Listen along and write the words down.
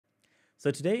So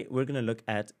today we're going to look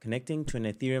at connecting to an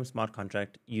Ethereum smart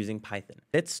contract using Python.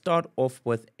 Let's start off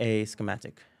with a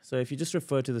schematic. So if you just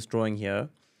refer to this drawing here,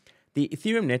 the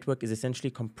Ethereum network is essentially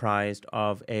comprised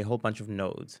of a whole bunch of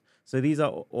nodes. So these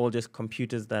are all just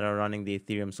computers that are running the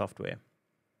Ethereum software.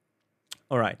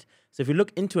 All right, so if you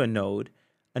look into a node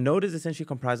is essentially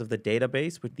comprised of the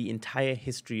database with the entire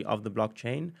history of the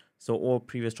blockchain, so all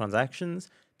previous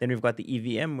transactions. Then we've got the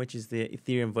EVM, which is the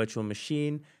Ethereum virtual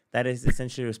machine. That is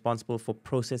essentially responsible for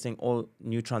processing all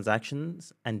new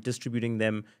transactions and distributing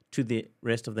them to the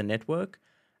rest of the network.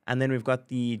 And then we've got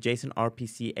the JSON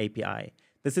RPC API.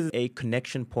 This is a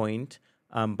connection point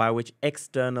by which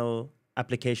external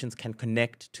applications can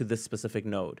connect to this specific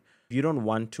node. If you don't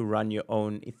want to run your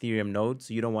own Ethereum node,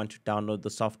 so you don't want to download the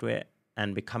software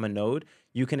and become a node,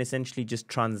 you can essentially just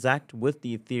transact with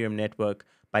the Ethereum network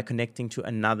by connecting to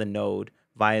another node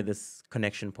via this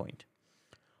connection point.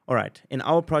 All right, in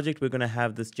our project, we're going to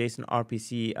have this JSON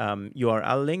RPC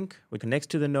URL link, which connects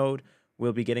to the node.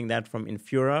 We'll be getting that from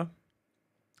Infura.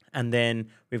 And then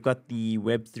we've got the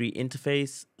Web3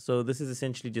 interface. So this is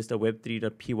essentially just a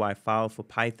web3.py file for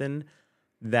Python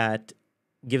that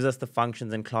gives us the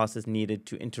functions and classes needed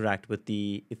to interact with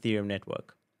the Ethereum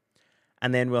network.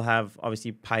 And then we'll have,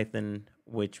 obviously, Python,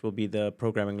 which will be the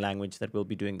programming language that we'll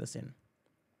be doing this in.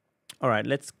 All right,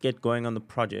 let's get going on the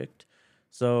project.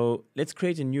 So let's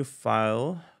create a new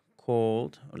file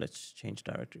called, let's change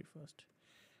directory first.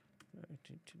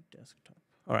 Directory to desktop.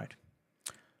 All right.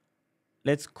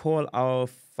 Let's call our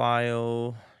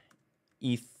file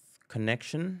ETH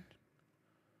connection.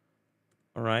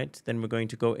 All right, then we're going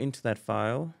to go into that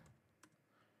file.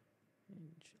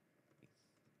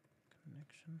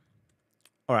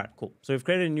 All right, cool. So we've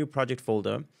created a new project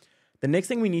folder. The next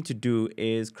thing we need to do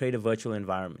is create a virtual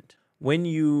environment. When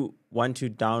you want to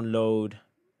download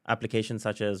applications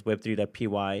such as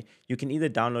web3.py, you can either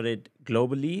download it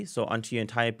globally, so onto your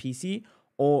entire PC,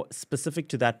 or specific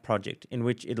to that project, in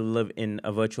which it'll live in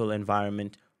a virtual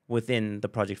environment within the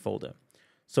project folder.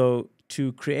 So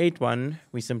to create one,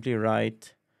 we simply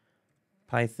write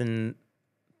Python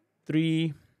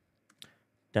 3-m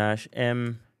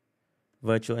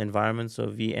virtual environment, so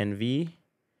VNV,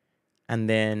 and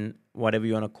then whatever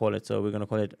you want to call it. So we're going to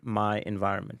call it my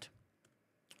environment.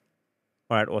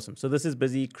 All right, awesome. So this is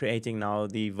busy creating now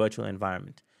the virtual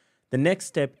environment. The next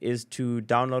step is to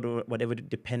download whatever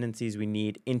dependencies we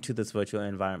need into this virtual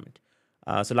environment.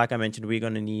 So like I mentioned, we're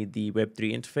going to need the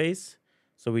Web3 interface.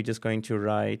 So we're just going to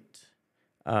write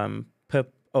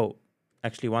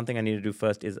actually, one thing I need to do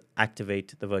first is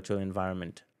activate the virtual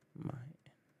environment.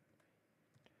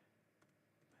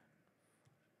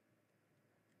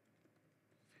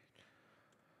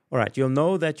 All right, you'll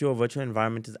know that your virtual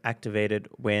environment is activated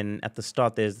when at the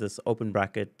start there's this open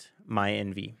bracket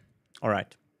mynv. All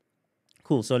right,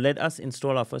 cool. So let us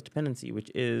install our first dependency,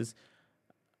 which is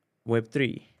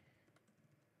Web3.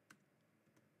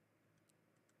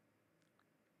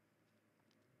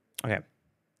 Okay,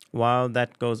 while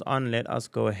that goes on, let us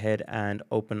go ahead and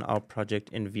open our project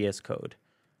in VS Code.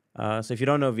 So if you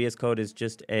don't know, VS Code is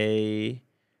just a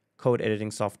code editing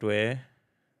software.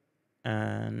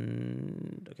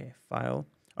 And okay, file.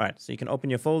 All right, so you can open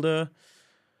your folder.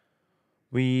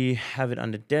 We have it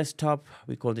under desktop.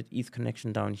 We called it ETH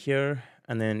connection down here,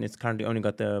 and then it's currently only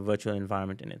got the virtual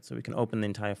environment in it, so we can open the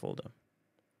entire folder.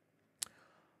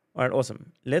 All right,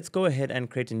 awesome. Let's go ahead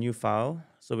and create a new file.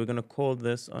 So we're going to call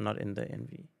this, or not in the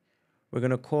NV. We're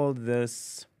going to call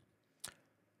this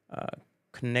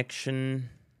connection.py.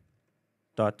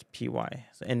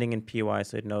 So ending in py,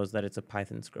 so it knows that it's a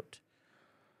Python script.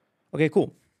 Okay,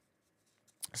 cool.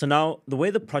 So now the way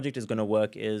the project is going to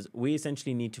work is we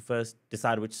essentially need to first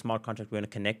decide which smart contract we're going to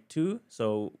connect to.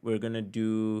 So we're going to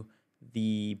do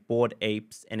the Bored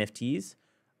Apes NFTs.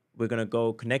 We're going to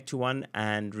go connect to one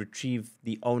and retrieve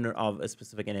the owner of a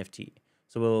specific NFT.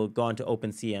 So we'll go onto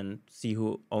OpenSea and see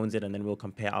who owns it, and then we'll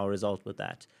compare our result with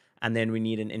that. And then we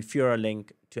need an Infura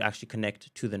link to actually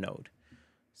connect to the node.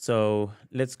 So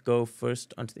let's go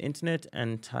first onto the internet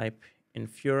and type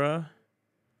Infura.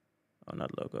 Oh,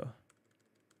 not logo.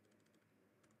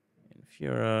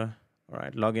 Infura. All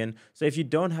right, login. So if you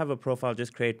don't have a profile,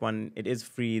 just create one. It is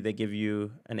free. They give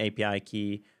you an API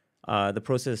key. The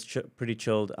process is pretty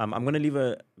chilled. I'm going to leave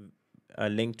a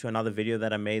link to another video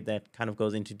that I made that kind of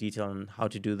goes into detail on how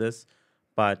to do this.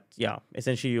 But yeah,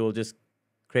 essentially you'll just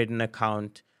create an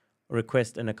account,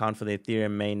 request an account for the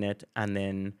Ethereum mainnet, and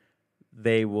then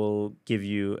they will give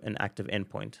you an active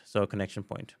endpoint, so a connection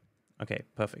point. Okay,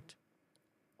 perfect.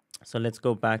 So let's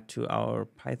go back to our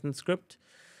Python script.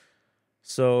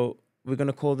 So we're going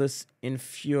to call this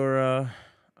Infura_URL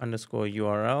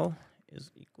is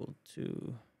equal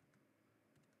to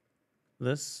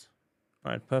this.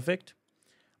 All right, perfect.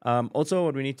 Also,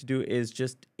 what we need to do is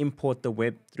just import the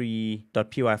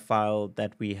web3.py file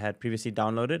that we had previously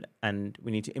downloaded, and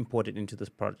we need to import it into this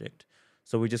project.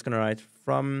 So we're just going to write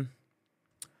from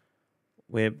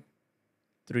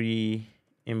web3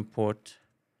 import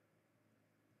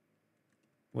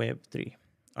web3.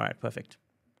 All right, perfect.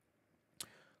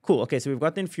 Cool. Okay, so we've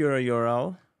got the Infura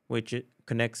URL, which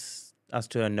connects us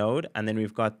to a node, and then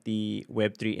we've got the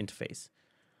web3 interface.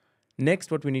 Next,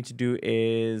 what we need to do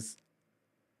is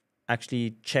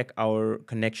actually check our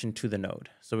connection to the node.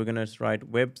 So we're going to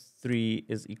write web3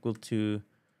 is equal to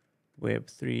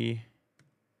web3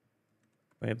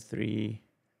 web3.http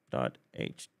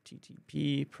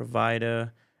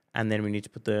provider, and then we need to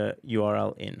put the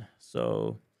URL in.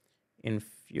 So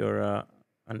Infura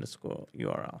underscore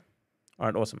URL. All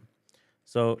right, awesome.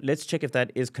 So let's check if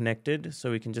that is connected.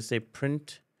 So we can just say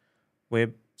print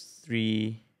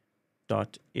web3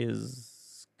 dot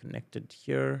is connected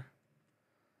here.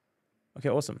 Okay,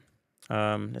 awesome.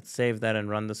 Let's save that and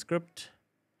run the script.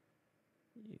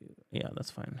 Yeah,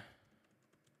 that's fine.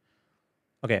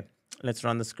 Okay, let's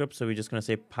run the script. So we're just going to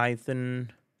say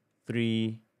Python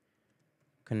 3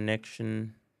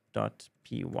 connection.py.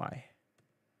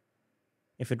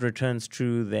 If it returns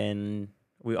true, then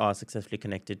we are successfully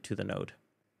connected to the node.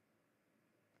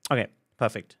 Okay,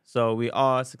 perfect. So we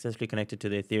are successfully connected to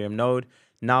the Ethereum node.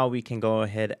 Now we can go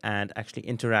ahead and actually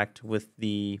interact with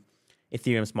the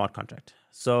Ethereum smart contract.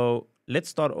 So let's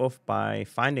start off by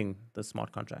finding the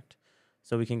smart contract.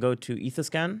 So we can go to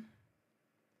Etherscan,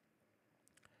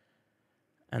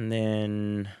 and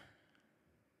then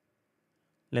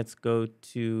let's go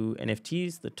to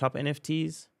NFTs, the top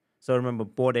NFTs. So remember,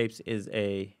 Bored Apes is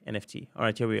a NFT. All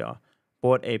right, here we are.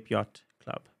 Bored Ape Yacht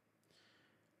Club.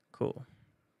 Cool.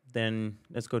 Then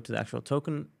let's go to the actual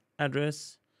token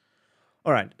address.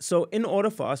 All right, so in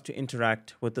order for us to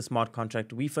interact with the smart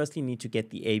contract, we firstly need to get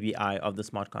the ABI of the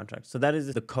smart contract. So that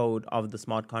is the code of the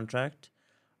smart contract.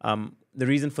 The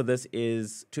reason for this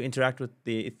is to interact with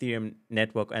the Ethereum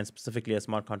network, and specifically a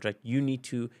smart contract, you need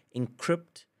to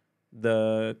encrypt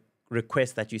the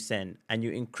request that you send, and you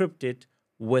encrypt it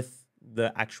with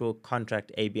the actual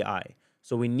contract ABI.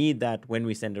 So we need that when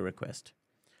we send a request.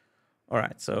 All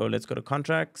right, so let's go to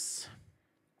contracts,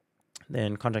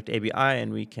 then contract ABI,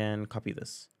 and we can copy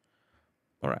this.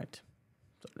 All right,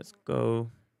 so let's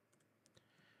go.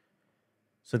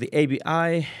 So the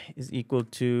ABI is equal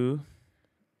to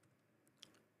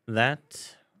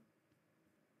that.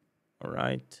 All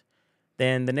right,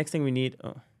 then the next thing we need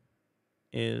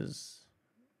is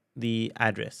the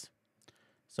address.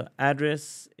 So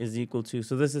address is equal to,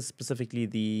 so this is specifically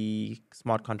the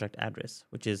smart contract address,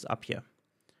 which is up here.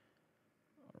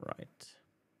 All right.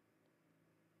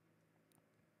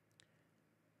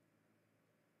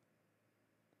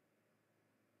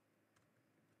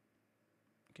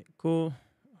 Okay, cool.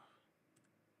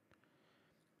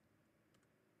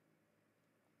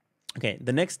 Okay,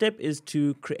 the next step is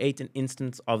to create an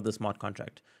instance of the smart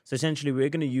contract. So essentially, we're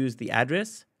going to use the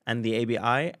address and the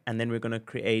ABI, and then we're going to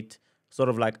create sort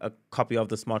of like a copy of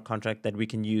the smart contract that we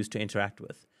can use to interact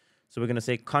with. So we're going to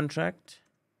say contract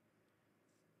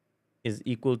is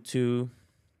equal to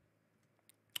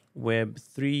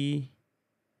web3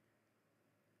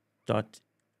 dot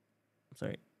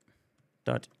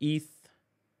eth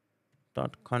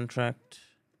dot contract,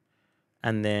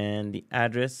 and then the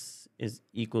address is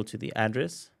equal to the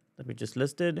address that we just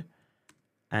listed,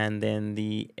 and then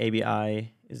the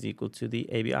ABI is equal to the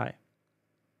ABI.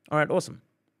 All right, awesome.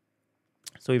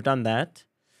 So we've done that.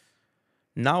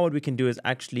 Now what we can do is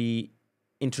actually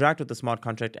interact with the smart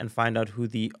contract and find out who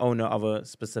the owner of a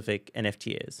specific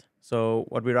NFT is. So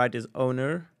what we write is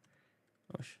owner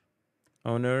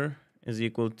is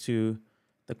equal to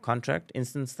the contract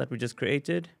instance that we just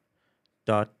created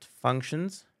dot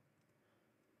functions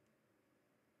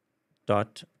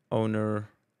dot owner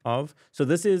of. So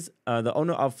this is the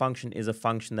owner of function is a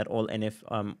function that all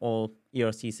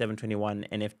ERC 721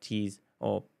 NFTs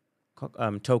or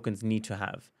tokens need to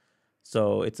have.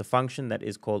 So it's a function that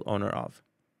is called owner of.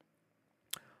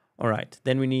 All right,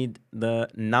 then we need the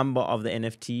number of the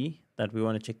NFT that we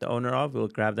want to check the owner of. We'll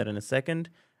grab that in a second,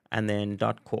 and then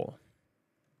dot call.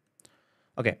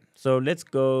 Okay, so let's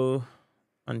go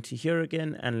onto here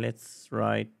again, and let's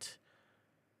write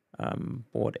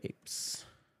Bored Apes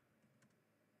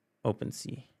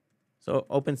OpenSea. So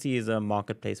OpenSea is a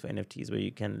marketplace for NFTs where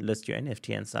you can list your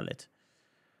NFT and sell it.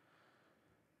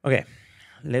 Okay,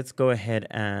 let's go ahead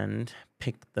and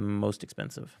pick the most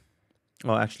expensive.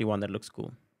 Or actually one that looks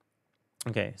cool.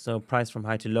 Okay, so price from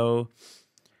high to low.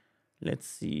 Let's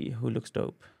see who looks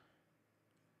dope.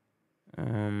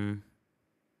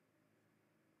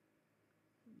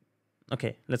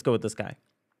 Okay, let's go with this guy.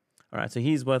 All right, so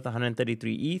he's worth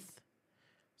 133 ETH.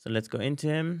 So let's go into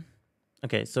him.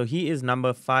 Okay, so he is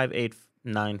number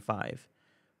 5895,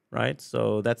 right?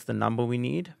 So that's the number we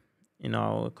need in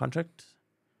our contract.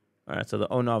 All right, so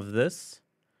the owner of this.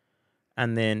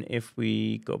 And then if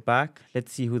we go back,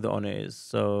 let's see who the owner is.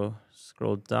 So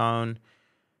scroll down.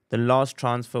 The last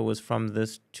transfer was from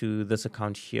this to this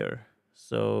account here.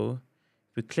 So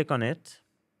if we click on it,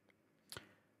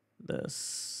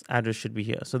 this address should be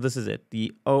here. So this is it,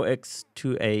 the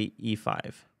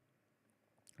OX2AE5.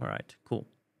 All right, cool.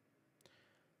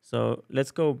 So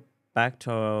let's go back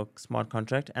to our smart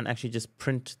contract and actually just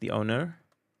print the owner.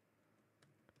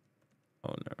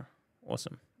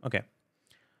 Awesome. Okay.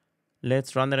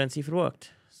 Let's run that and see if it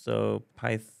worked. So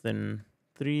Python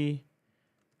 3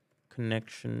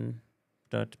 connection.py.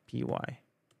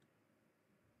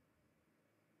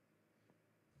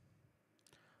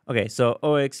 Okay, so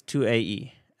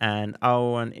OX2AE, and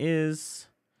our one is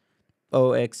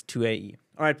OX2AE.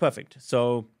 All right, perfect.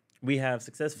 So we have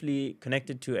successfully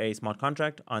connected to a smart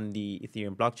contract on the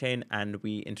Ethereum blockchain, and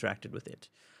we interacted with it.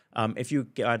 If you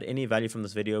got any value from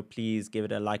this video, please give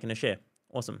it a like and a share.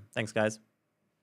 Awesome. Thanks, guys.